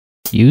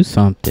You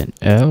something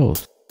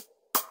else.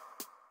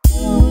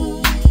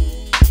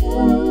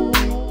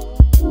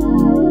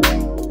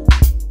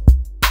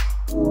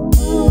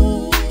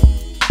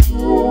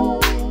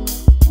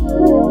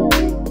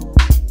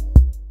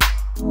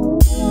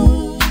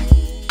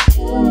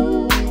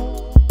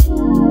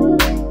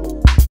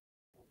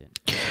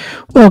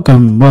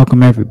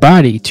 Welcome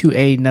everybody to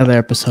another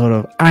episode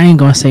of I Ain't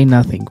Gonna Say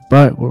Nothing,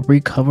 but where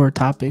we cover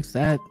topics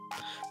that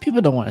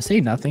people don't want to say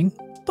nothing,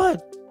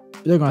 but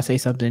they're gonna say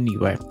something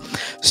anyway.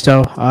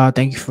 So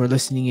thank you for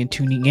listening and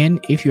tuning in.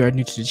 If you are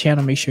new to the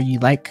channel, make sure you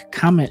like,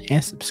 comment,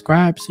 and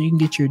subscribe so you can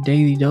get your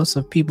daily dose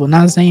of people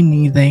not saying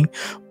anything,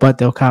 but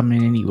they'll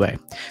comment anyway.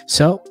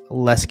 So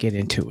let's get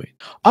into it.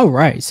 All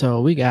right, so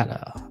we got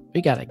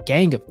a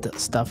gang of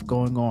stuff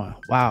going on.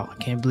 Wow, I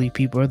can't believe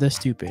people are this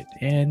stupid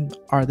and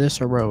are this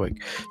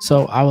heroic.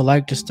 So I would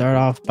like to start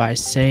off by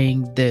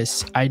saying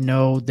this. I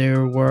know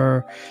there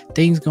were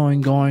things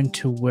going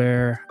to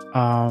where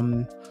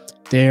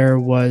there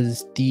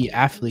was the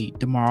athlete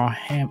Damar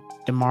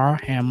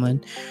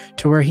Hamlin,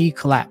 to where he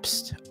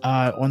collapsed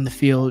on the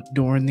field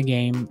during the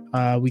game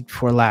week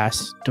before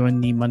last, during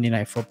the Monday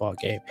Night Football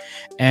game,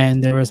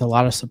 and there was a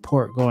lot of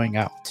support going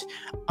out.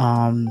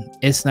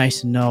 It's nice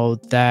to know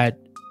that,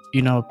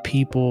 you know,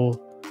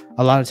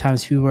 a lot of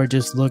times people are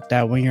just looked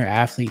at when you're an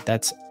athlete.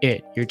 That's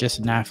it. You're just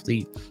an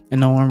athlete,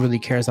 and no one really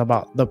cares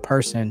about the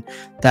person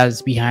that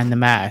is behind the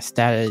mask,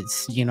 that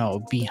is, you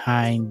know,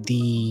 behind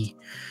the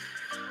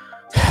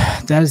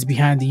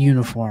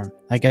uniform.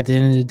 Like, at the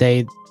end of the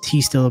day,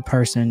 he's still a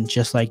person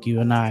just like you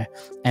and I.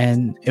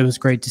 And it was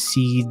great to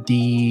see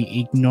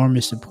the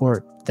enormous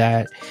support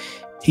that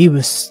he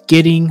was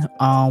getting,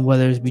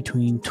 whether it's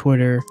between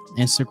Twitter,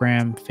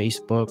 Instagram,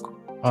 Facebook,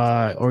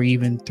 or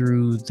even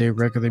through the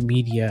regular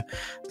media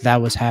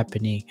that was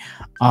happening.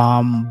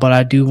 But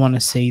I do want to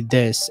say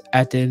this: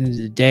 at the end of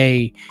the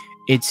day,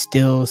 it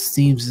still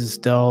seems as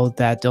though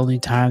that the only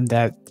time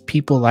that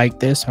people like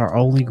this are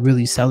only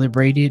really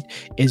celebrated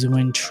is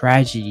when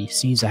tragedy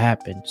seems to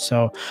happen.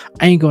 So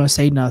I ain't gonna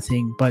say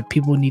nothing, but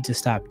people need to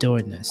stop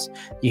doing this.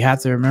 You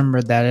have to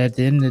remember that at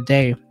the end of the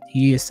day,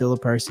 he is still a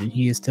person.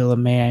 He is still a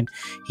man.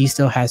 He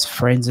still has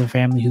friends and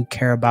family who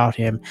care about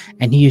him.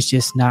 And he is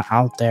just not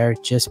out there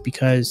just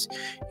because,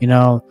 you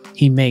know,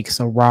 he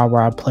makes a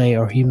rah-rah play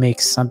or he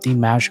makes something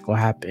magical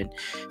happen.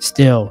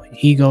 Still,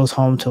 he goes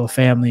home to a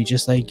family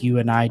just like you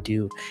and I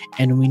do.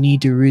 And we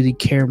need to really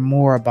care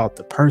more about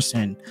the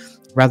person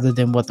rather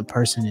than what the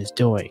person is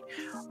doing.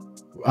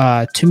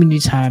 Too many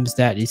times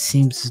that it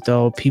seems as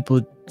though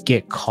people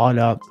get caught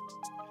up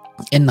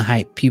in the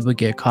hype. People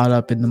get caught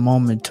up in the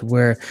moment to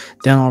where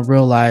they don't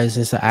realize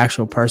it's an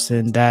actual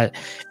person that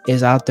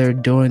is out there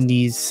doing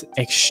these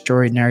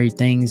extraordinary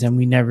things, and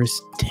we never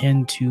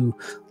tend to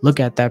look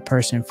at that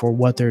person for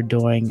what they're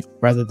doing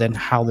rather than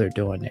how they're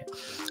doing it.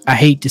 I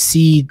hate to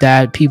see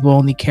that people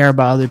only care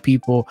about other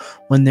people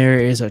when there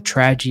is a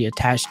tragedy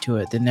attached to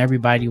it. Then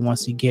everybody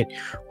wants to get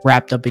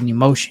wrapped up in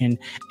emotion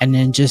and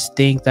then just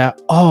think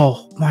that,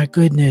 oh my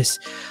goodness,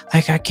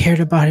 like, I cared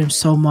about him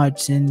so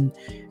much. And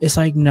it's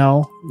like,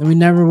 no, we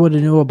never would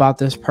have knew about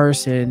this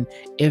person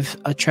if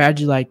a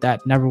tragedy like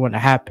that never would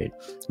have happened.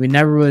 We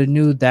never would have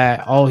knew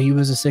that, oh, he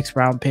was a 6th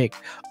round pick.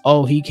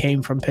 Oh, he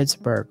came from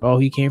Pittsburgh. Oh,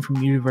 he came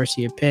from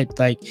University of Pitt.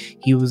 Like,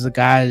 he was a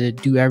guy to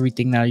do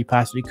everything that he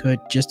possibly could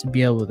just to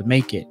be able to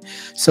make it.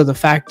 So the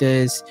fact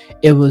is,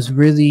 it was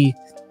really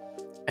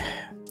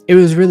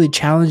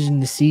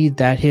challenging to see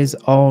that his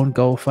own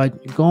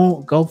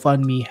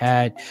GoFundMe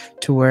had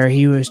to where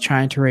he was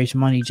trying to raise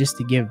money just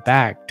to give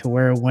back, to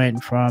where it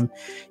went from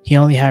he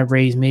only had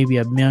raised maybe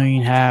 $1.5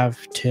 million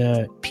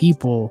to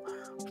people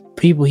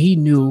he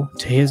knew,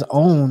 to his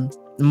own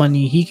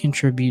money he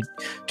contributed,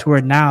 to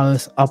where now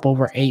it's up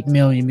over 8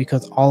 million,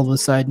 because all of a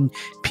sudden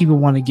people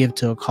want to give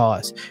to a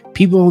cause.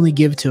 People only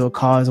give to a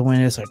cause when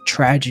there's a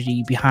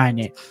tragedy behind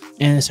it,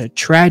 and it's a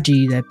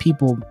tragedy that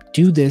people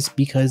do this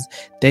because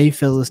they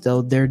feel as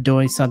though they're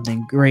doing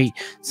something great,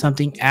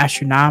 something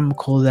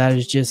astronomical that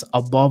is just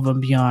above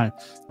and beyond,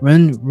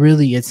 when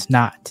really it's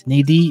not.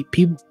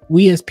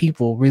 We as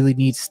people really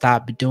need to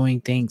stop doing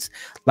things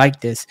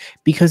like this,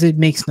 because it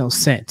makes no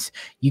sense.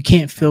 You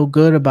can't feel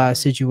good about a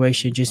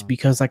situation just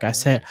because, like I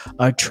said,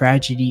 a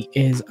tragedy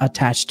is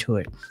attached to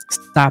it.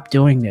 Stop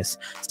doing this.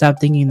 Stop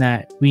thinking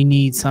that we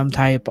need some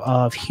type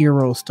of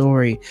hero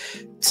story,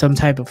 some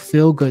type of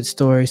feel-good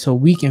story so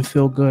we can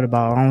feel good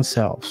about our own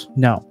selves.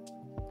 No.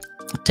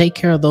 Take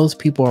care of those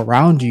people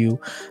around you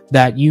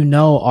that you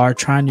know are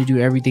trying to do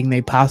everything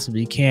they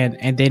possibly can,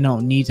 and they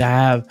don't need to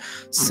have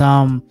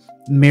some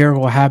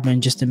miracle happen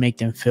just to make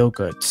them feel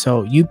good.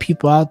 So you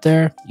people out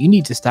there, you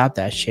need to stop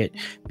that shit,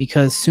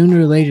 because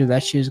sooner or later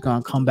that shit is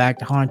gonna come back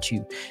to haunt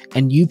you.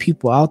 And you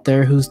people out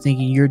there who's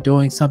thinking you're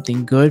doing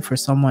something good for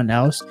someone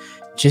else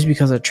just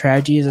because a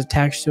tragedy is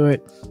attached to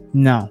it,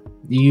 no.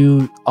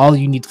 You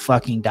need to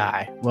fucking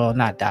die. Well,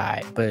 not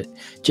die, but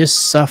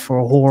just suffer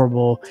a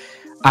horrible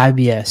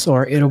IBS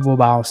or irritable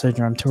bowel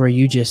syndrome to where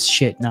you just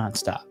shit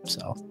nonstop.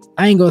 So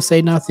I ain't gonna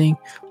say nothing,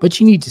 but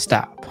you need to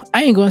stop.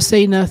 I ain't gonna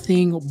say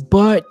nothing,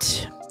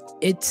 but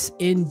it's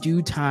in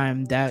due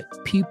time that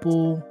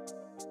people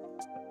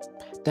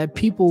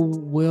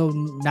will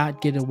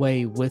not get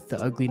away with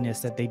the ugliness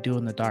that they do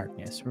in the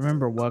darkness.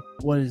 Remember, what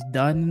is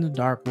done in the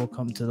dark will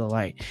come to the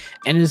light.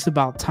 And it's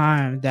about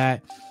time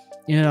that,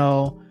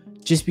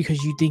 just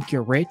because you think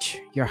you're rich,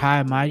 you're high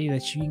and mighty,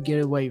 that you can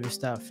get away with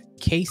stuff.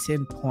 Case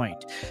in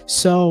point.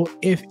 So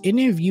if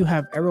any of you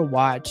have ever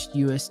watched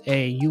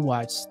USA, you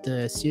watched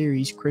the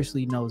series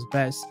Chrisley Knows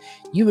Best,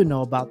 you would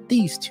know about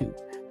these two,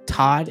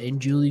 Todd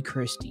and Julie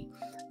Christie.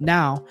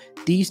 Now,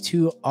 these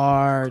two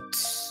are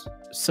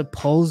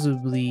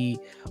supposedly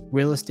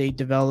real estate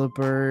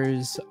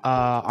developers,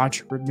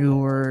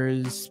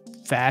 entrepreneurs,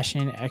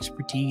 fashion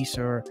expertise,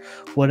 or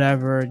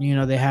whatever.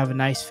 They have a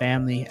nice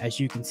family, as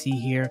you can see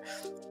here.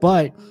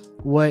 But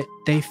what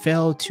they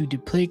fail to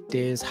depict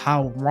is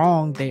how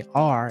wrong they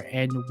are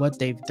and what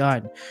they've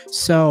done.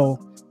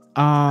 So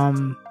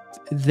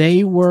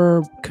they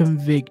were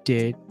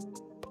convicted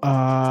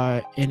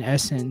in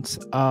essence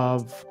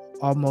of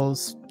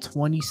almost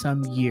 20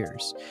 some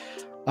years.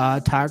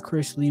 Todd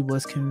Chrisley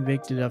was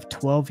convicted of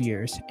 12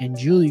 years and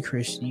Julie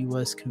Christie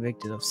was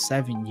convicted of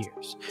 7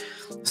 years.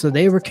 So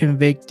they were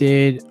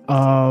convicted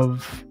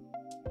of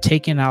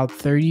taking out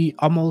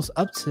almost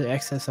up to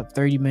excess of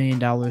 $30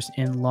 million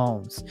in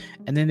loans.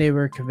 And then they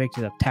were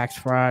convicted of tax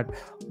fraud,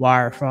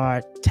 wire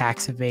fraud,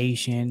 tax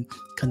evasion,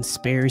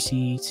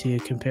 conspiracy to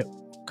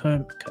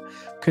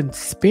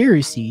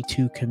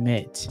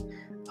commit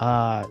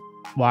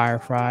wire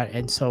fraud,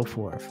 and so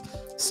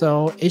forth.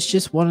 So it's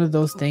just one of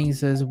those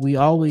things, as we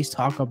always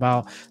talk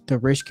about, the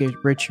rich get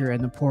richer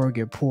and the poor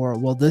get poorer.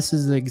 Well, this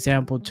is an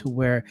example to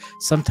where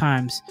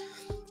sometimes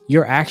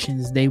your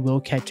actions, they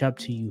will catch up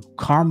to you.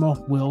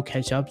 Karma will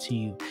catch up to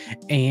you.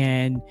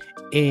 And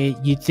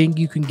you think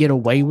you can get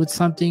away with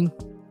something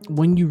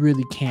when you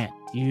really can't.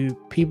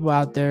 People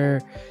out there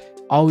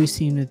always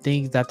seem to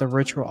think that the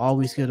rich will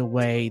always get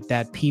away,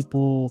 that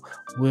people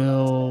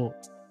with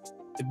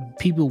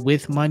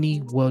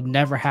money will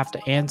never have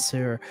to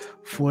answer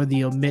for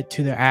the omit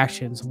to their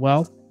actions.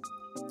 Well,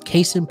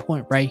 case in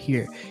point right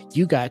here,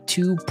 you got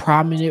two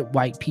prominent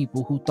white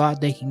people who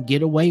thought they can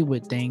get away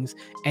with things,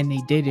 and they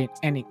didn't,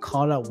 and it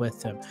caught up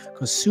with them.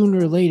 Because sooner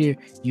or later,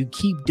 you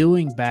keep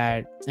doing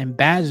bad, and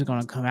bad is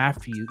going to come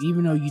after you.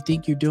 Even though you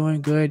think you're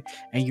doing good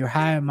and you're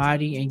high and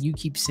mighty, and you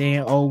keep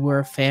saying, oh, we're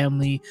a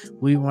family,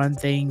 we run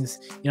things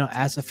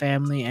as a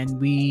family, and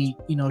we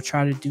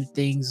try to do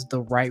things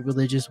the right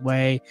religious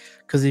way.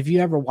 Because if you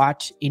ever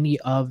watch any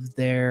of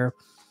their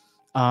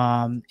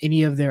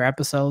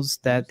episodes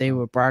that they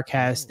would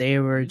broadcast, they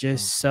were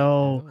just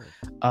so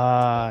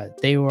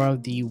they were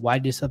of the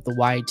whitest of the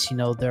whites.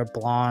 They're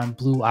blonde,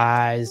 blue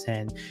eyes,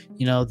 and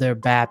they're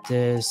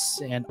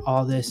Baptists and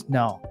all this.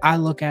 No, I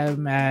look at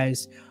them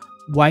as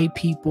white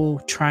people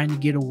trying to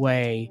get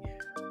away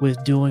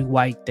with doing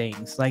white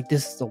things. Like,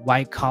 this is a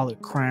white collar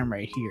crime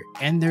right here,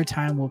 and their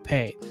time will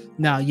pay.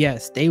 Now,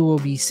 yes, they will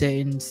be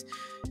sentenced.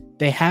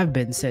 They have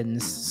been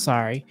sentenced,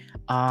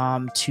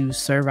 to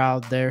serve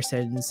out their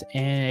sentence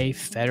in a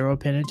federal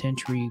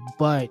penitentiary,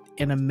 but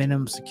in a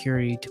minimum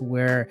security, to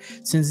where,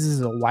 since this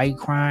is a white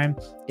crime,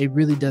 it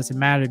really doesn't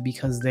matter,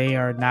 because they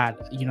are not,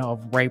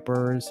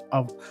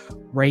 of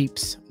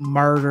rapes,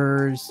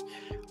 murders,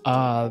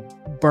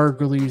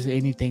 burglaries,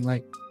 anything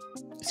like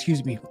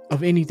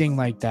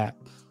that.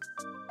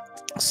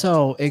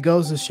 So it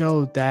goes to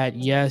show that,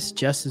 yes,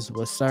 justice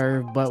was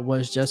served, but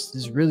was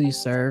justice really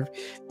served?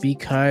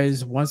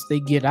 Because once they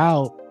get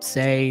out,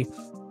 say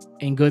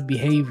in good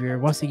behavior,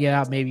 once they get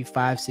out maybe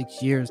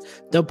 5-6 years,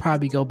 they'll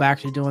probably go back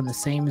to doing the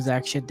same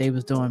exact shit they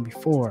was doing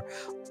before.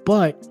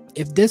 But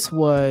if this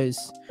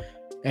was,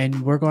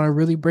 and we're going to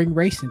really bring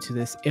race into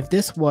this, if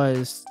this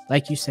was,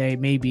 like you say,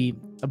 maybe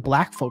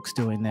black folks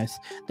doing this,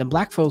 then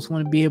black folks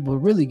wouldn't be able to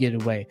really get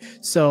away.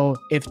 So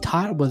if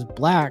Todd was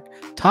black,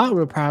 Todd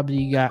would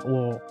probably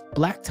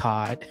Black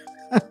Todd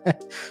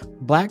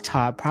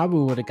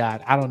probably would have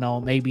got, I don't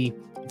know, maybe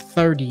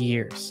 30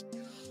 years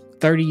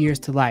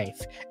to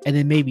life. And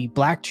then maybe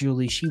Black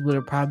Julie, she would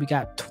have probably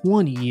got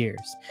 20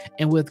 years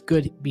and with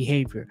good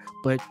behavior.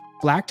 But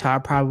Black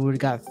Todd probably would have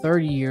got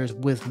 30 years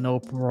with no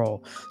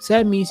parole. So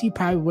that means he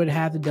probably would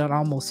have had to done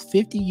almost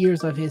 50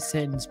 years of his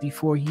sentence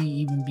before he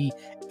even be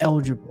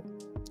eligible.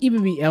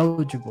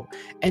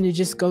 And it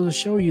just goes to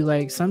show you,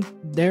 like,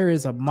 there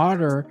is a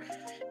martyr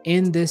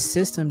in this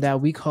system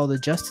that we call the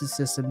justice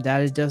system,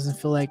 that it doesn't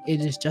feel like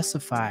it is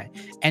justified.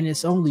 And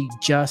it's only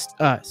just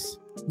us.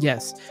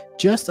 Yes,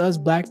 just us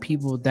black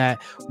people, that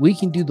we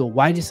can do the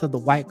whitest of the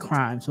white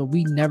crimes, but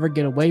we never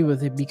get away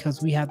with it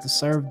because we have to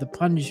serve the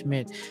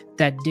punishment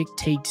that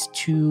dictates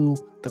to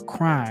the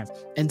crime.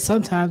 And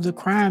sometimes the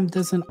crime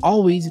doesn't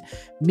always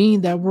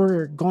mean that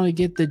we're going to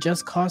get the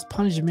just cause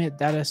punishment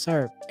that is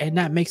served. And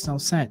that makes no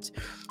sense.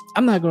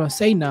 I'm not going to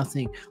say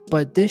nothing,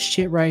 but this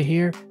shit right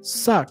here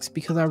sucks,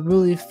 because I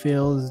really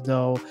feel as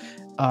though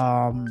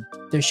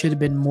there should have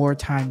been more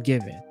time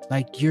given.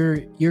 Like,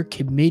 you're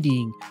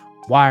committing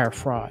wire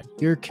fraud,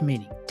 you're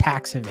committing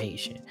tax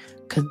evasion,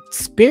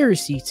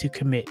 conspiracy to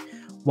commit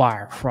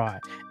wire fraud,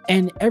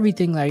 and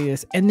everything like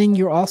this. And then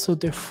you're also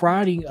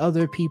defrauding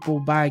other people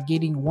by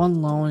getting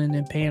one loan and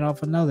then paying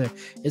off another.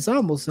 It's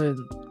almost in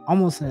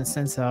a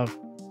sense of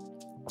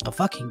a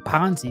fucking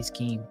Ponzi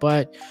scheme.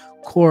 But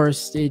of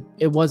course, it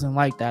wasn't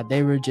like that.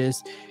 They were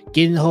just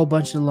getting a whole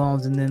bunch of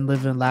loans and then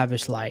living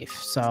lavish life.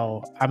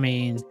 So I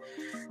mean,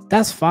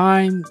 that's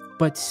fine,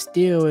 but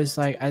still, it's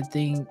like I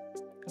think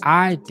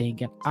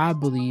and I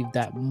believe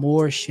that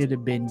more should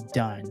have been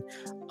done.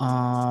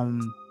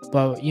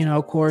 But you know,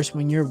 of course,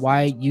 when you're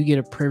white, you get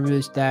a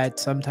privilege that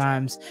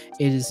sometimes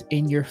it is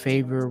in your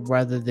favor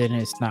rather than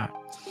it's not.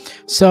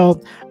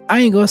 So I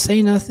ain't gonna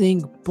say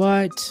nothing,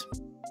 but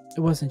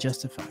it wasn't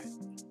justified.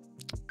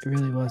 It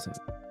really wasn't.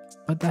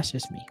 But that's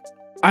just me.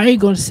 I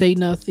ain't gonna say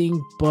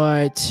nothing,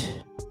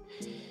 but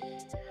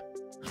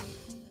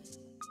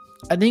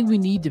I think we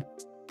need to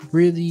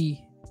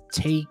really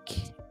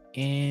take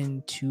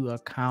into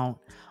account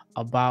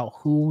about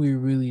who we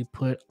really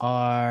put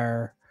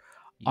our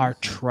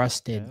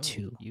trust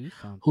into,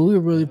 who we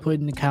really put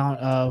in account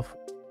of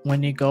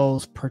when it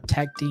goes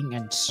protecting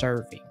and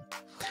serving.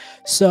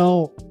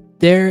 So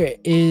there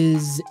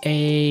is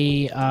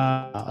a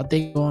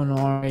thing going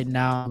on right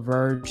now in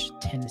Verge,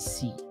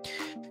 Tennessee,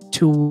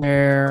 to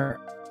where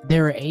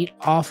there are 8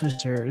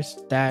 officers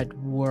that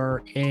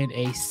were in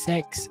a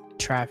sex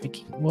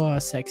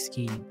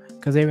scheme,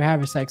 because they were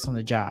having sex on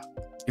the job.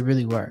 They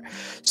really were.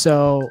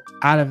 So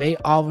out of 8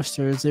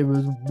 officers, there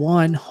was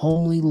one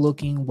homely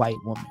looking white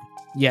woman.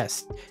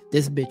 Yes,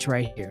 this bitch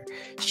right here.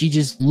 She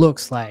just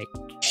looks like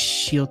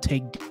she'll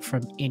take dick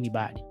from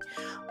anybody.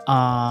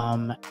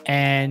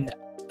 And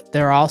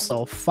there are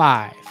also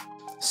 5.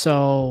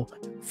 So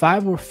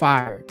 5 were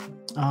fired.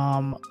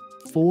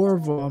 4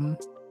 of them,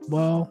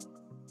 well,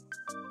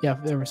 yeah,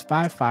 there was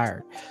 5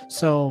 fired.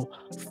 So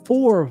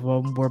 4 of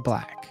them were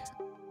black,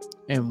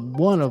 and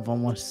 1 of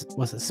them was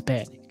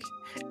Hispanic,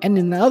 and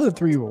then the other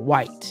 3 were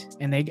white.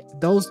 And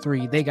those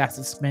 3 got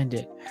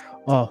suspended.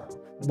 Oh,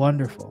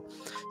 wonderful.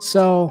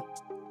 So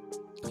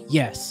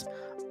yes,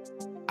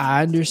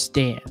 I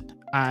understand.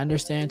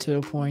 To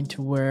the point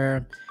to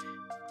where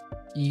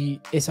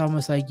it's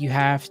almost like you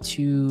have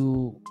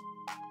to,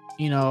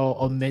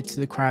 admit to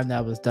the crime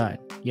that was done.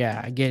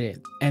 Yeah, I get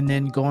it. And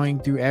then going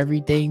through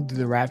everything, through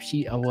the rap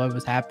sheet of what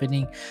was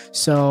happening.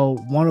 So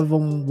one of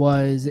them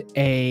was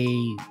a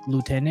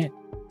lieutenant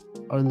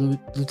or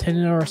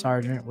a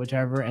sergeant,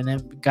 whichever, and then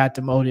got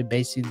demoted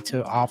basically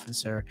to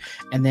officer.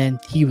 And then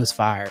he was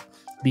fired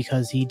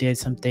because he did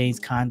some things,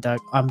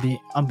 conduct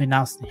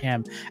unbeknownst to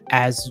him,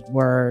 as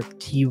where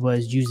he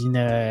was using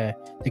the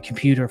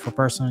computer for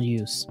personal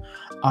use.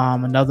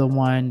 Another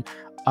one,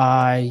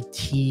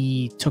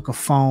 he took a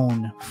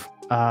phone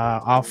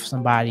off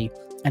somebody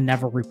and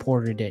never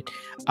reported it.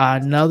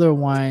 Another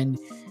one,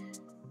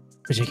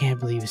 which I can't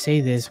believe I say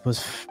this,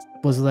 was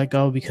let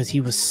go because he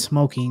was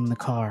smoking in the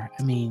car.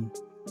 I mean,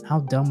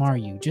 how dumb are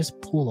you?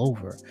 Just pull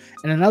over.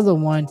 And another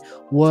one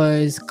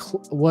was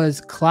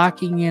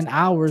clocking in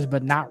hours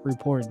but not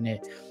reporting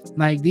it.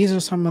 Like, these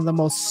are some of the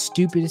most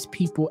stupidest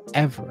people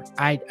ever.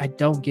 I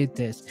don't get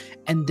this.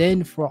 And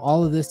then for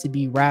all of this to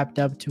be wrapped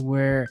up to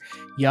where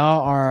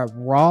y'all are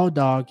raw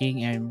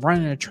dogging and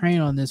running a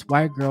train on this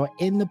white girl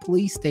in the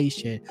police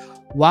station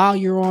while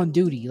you're on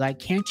duty. Like,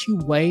 can't you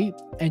wait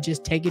and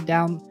just take it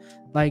down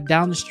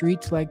the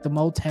street to like the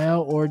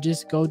motel, or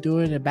just go do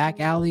it in a back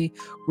alley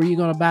where you're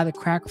gonna buy the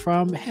crack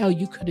from? Hell,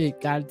 you could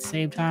have got it at the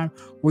same time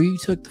where you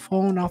took the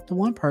phone off the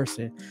one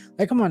person.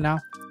 Like, come on now,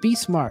 be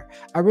smart.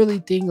 I really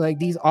think like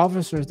these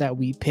officers that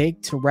we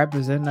pick to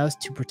represent us,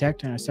 to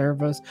protect and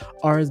serve us,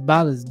 are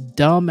about as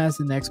dumb as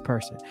the next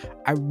person.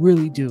 I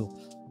really do.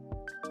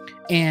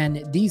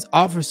 And these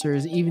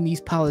officers, even these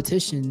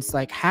politicians,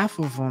 like half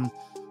of them,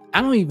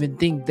 I don't even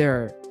think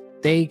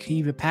they could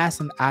even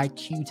pass an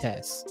IQ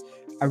test.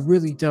 I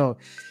really don't.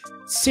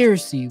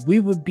 Seriously,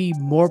 we would be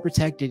more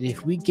protected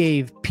if we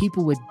gave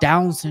people with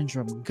Down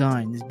syndrome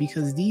guns,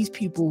 because these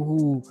people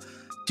who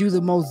do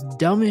the most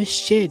dumbest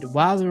shit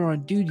while they're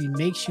on duty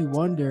makes you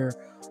wonder,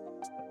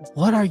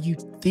 what are you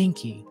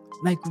thinking?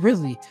 Like,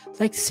 really?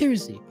 Like,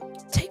 seriously,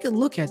 take a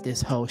look at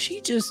this hoe.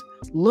 She just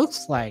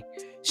looks like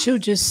she'll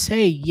just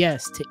say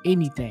yes to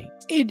anything.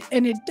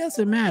 And it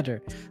doesn't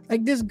matter.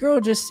 Like, this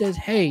girl just says,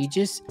 hey,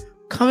 just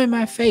come in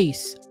my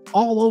face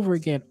all over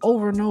again,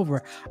 over and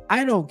over.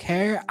 I don't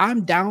care.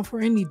 I'm down for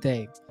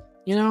anything.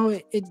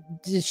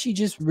 She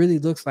just really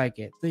looks like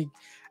it. Like,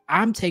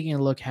 I'm taking a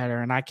look at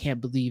her and I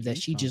can't believe that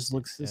she just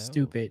looks so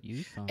stupid.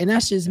 And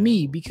that's just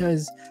me,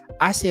 because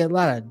I say a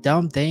lot of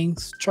dumb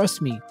things.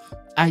 Trust me,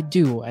 I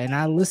do. And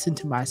I listen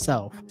to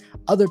myself.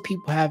 Other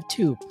people have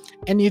too.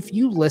 And if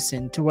you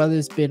listen to whether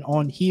it's been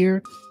on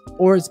here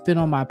or it's been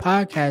on my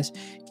podcast,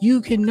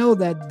 you can know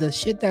that the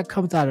shit that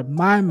comes out of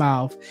my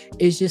mouth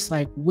is just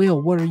like,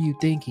 Will, what are you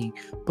thinking?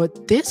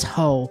 But this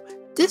hoe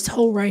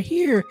right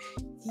here,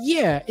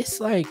 yeah, it's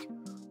like,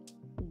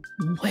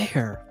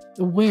 where?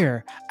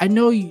 I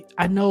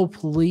know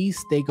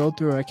police, they go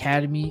through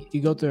academy.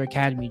 You go through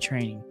academy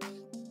training.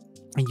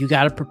 and you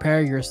got to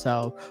prepare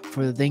yourself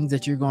for the things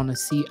that you're going to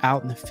see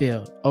out in the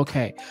field.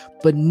 Okay.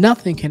 But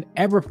nothing can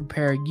ever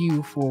prepare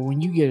you for when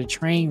you get a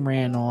train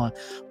ran on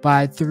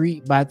by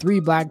three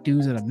black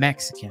dudes and a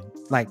Mexican.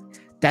 Like,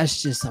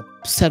 that's just a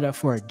setup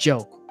for a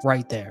joke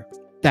right there.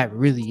 That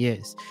really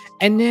is.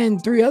 And then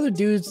 3 other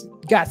dudes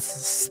got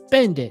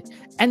suspended,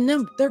 and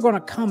then they're going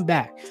to come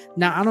back.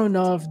 Now, I don't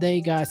know if they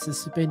got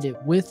suspended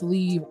with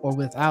leave or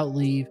without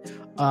leave.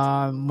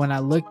 When I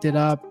looked it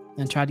up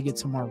and tried to get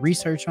some more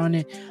research on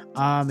it,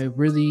 it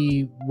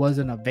really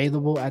wasn't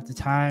available at the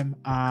time.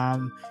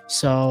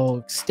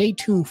 So stay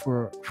tuned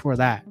for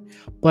that.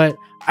 But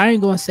I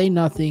ain't gonna say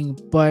nothing.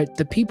 But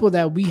the people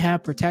that we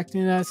have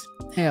protecting us,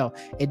 hell,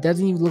 it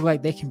doesn't even look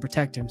like they can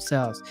protect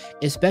themselves,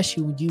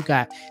 especially when you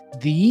got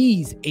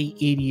these 8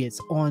 idiots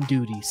on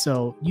duty.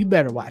 So you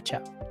better watch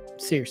out.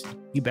 Seriously,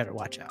 you better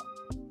watch out.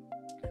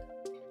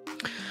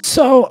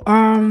 So,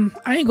 I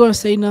ain't gonna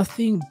say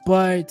nothing,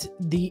 but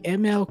the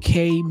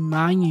MLK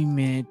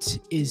monument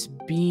is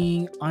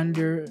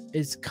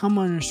come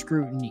under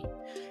scrutiny.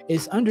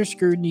 It's under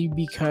scrutiny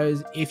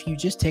because if you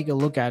just take a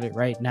look at it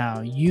right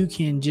now, you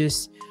can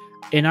just,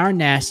 in our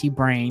nasty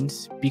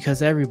brains,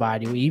 because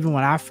everybody, even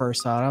when I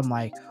first saw it, I'm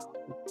like,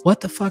 what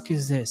the fuck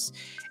is this?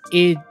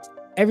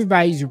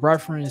 Everybody's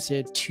referenced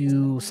it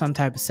to some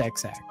type of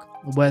sex act.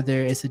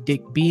 Whether it's a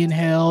dick being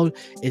held,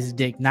 is a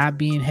dick not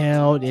being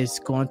held, it's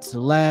going to the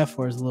left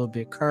or it's a little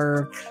bit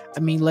curved. I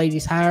mean,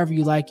 ladies, however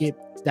you like it,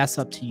 that's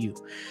up to you.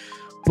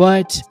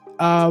 But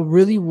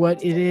really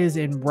what it is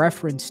in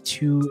reference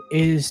to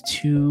is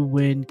to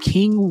when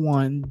King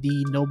won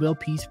the Nobel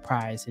Peace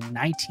Prize in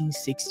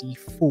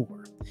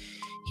 1964.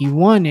 He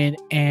won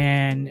it,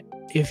 and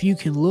if you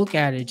can look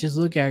at it, just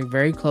look at it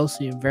very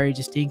closely and very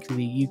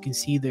distinctly, you can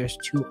see there's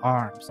 2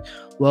 arms.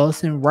 Well,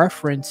 it's in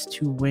reference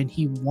to when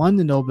he won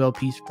the Nobel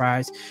Peace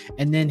Prize,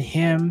 and then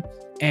him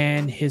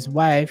and his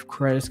wife,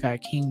 Coretta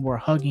Scott King, were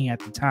hugging at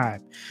the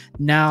time.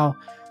 Now,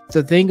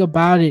 the thing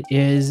about it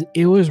is,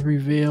 it was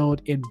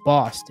revealed in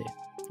Boston.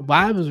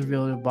 Why it was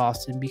revealed in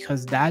Boston?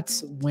 Because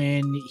that's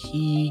when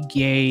he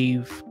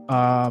gave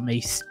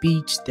a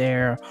speech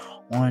there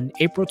on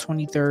April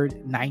 23rd,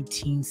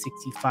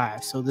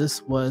 1965. So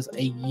this was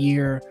a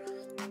year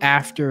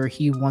after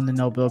he won the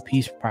Nobel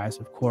Peace Prize,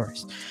 of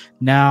course.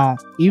 Now,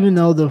 even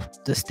though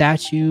the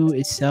statue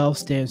itself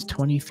stands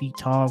 20 feet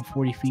tall and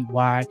 40 feet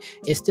wide,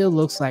 it still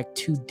looks like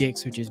 2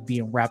 dicks are just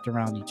being wrapped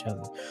around each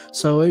other.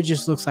 So it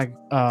just looks like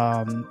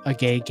a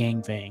gay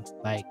gangbang.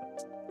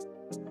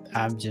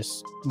 I'm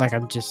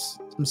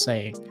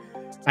saying,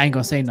 I ain't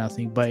gonna say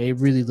nothing, but it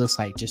really looks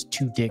like just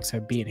 2 dicks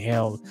are being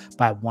held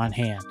by one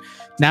hand.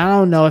 Now, I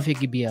don't know if it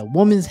could be a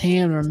woman's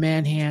hand or a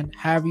man's hand,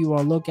 however you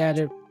want to look at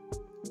it.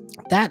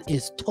 That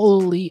is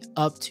totally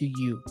up to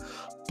you.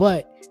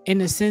 But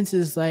in a sense,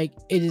 it's like,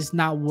 it is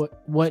not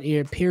what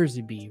it appears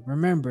to be.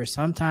 Remember,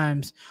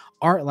 sometimes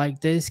art like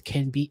this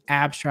can be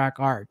abstract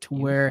art to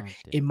where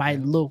it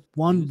might look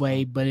one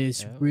way, but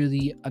it's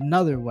really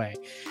another way.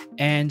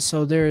 And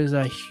so there is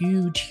a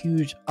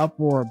huge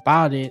uproar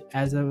about it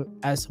as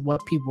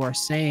what people are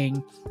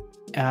saying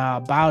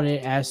about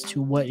it as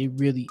to what it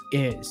really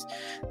is.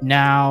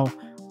 Now,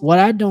 what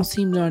I don't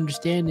seem to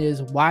understand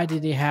is, why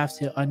did they have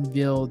to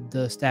unveil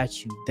the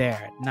statue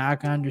there? Now, I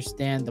can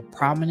understand the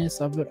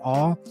prominence of it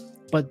all,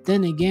 but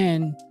then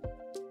again,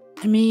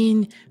 I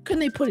mean,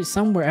 couldn't they put it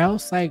somewhere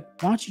else? Like,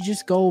 why don't you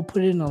just go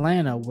put it in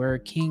Atlanta, where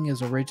King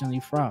is originally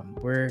from,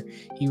 where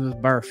he was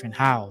birthed and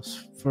housed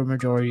for a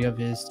majority of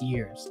his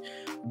years?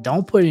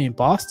 Don't put it in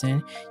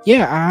Boston.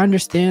 Yeah, I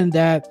understand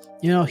that,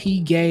 he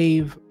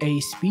gave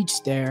a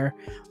speech there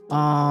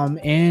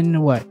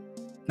in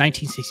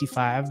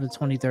 1965, the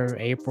 23rd of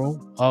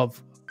April,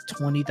 of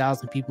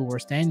 20,000 people were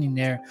standing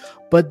there.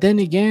 But then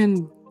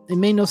again, it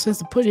made no sense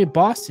to put it in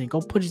Boston. Go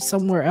put it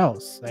somewhere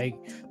else. Like,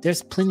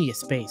 there's plenty of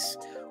space.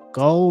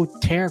 Go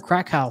tear a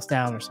crack house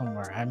down or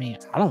somewhere. I mean,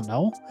 I don't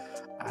know.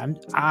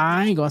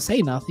 I ain't gonna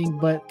say nothing,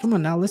 but come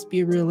on now, let's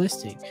be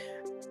realistic.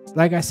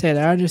 Like I said,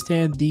 I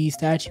understand the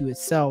statue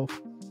itself,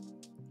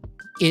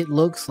 it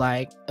looks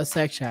like a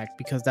sex act,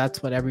 because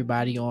that's what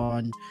everybody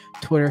on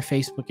Twitter,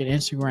 Facebook, and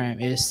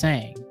Instagram is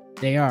saying.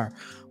 They are.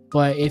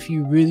 But if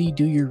you really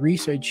do your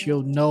research,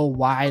 you'll know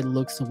why it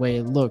looks the way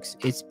it looks.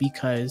 It's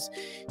because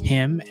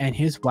him and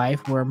his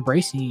wife were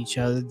embracing each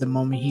other the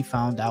moment he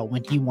found out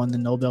when he won the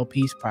Nobel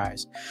Peace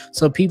Prize.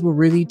 So people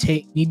really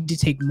need to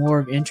take more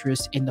of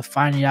interest into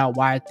finding out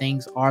why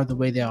things are the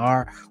way they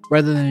are,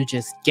 rather than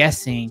just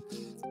guessing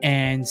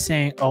and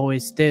saying, oh,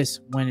 it's this,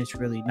 when it's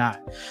really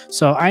not.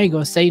 So I ain't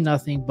gonna say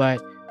nothing,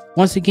 but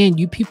once again,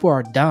 you people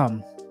are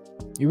dumb.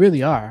 You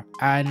really are.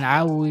 And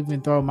I will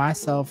even throw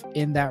myself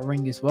in that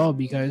ring as well,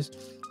 because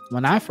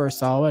when I first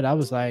saw it, I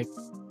was like,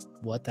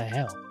 what the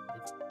hell?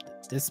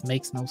 This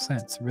makes no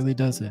sense. It really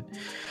doesn't.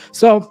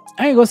 So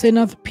I ain't gonna say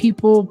nothing,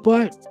 people,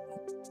 but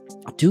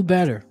do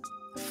better.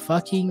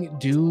 Fucking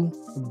do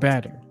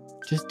better.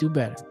 Just do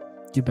better.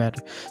 Do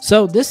better.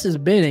 So this has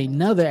been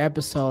another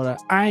episode of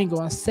I Ain't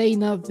Gonna Say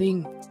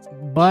Nothing.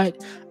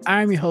 But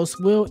I'm your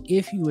host, Will.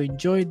 If you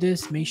enjoyed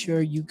this, make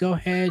sure you go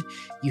ahead,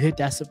 you hit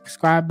that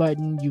subscribe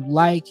button,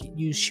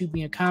 you shoot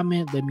me a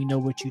comment, let me know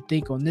what you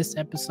think on this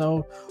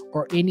episode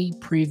or any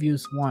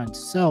previous ones.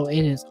 So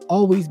it has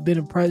always been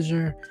a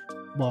pleasure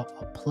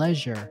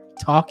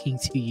talking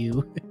to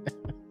you.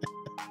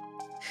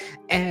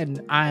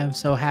 And I am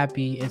so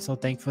happy and so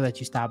thankful that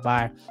you stopped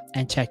by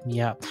and checked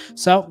me out.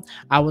 So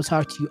I will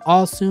talk to you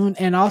all soon.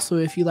 And also,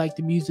 if you like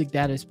the music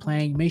that is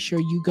playing, make sure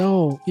you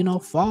go,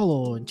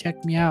 follow and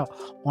check me out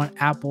on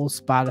Apple,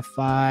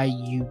 Spotify,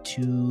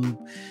 YouTube,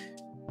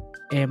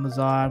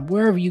 Amazon,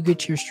 wherever you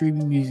get your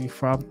streaming music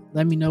from.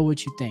 Let me know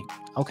what you think.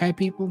 Okay,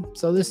 people?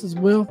 So this is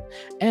Will,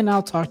 and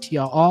I'll talk to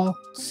y'all all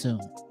soon.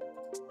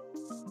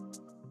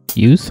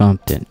 You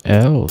something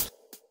else.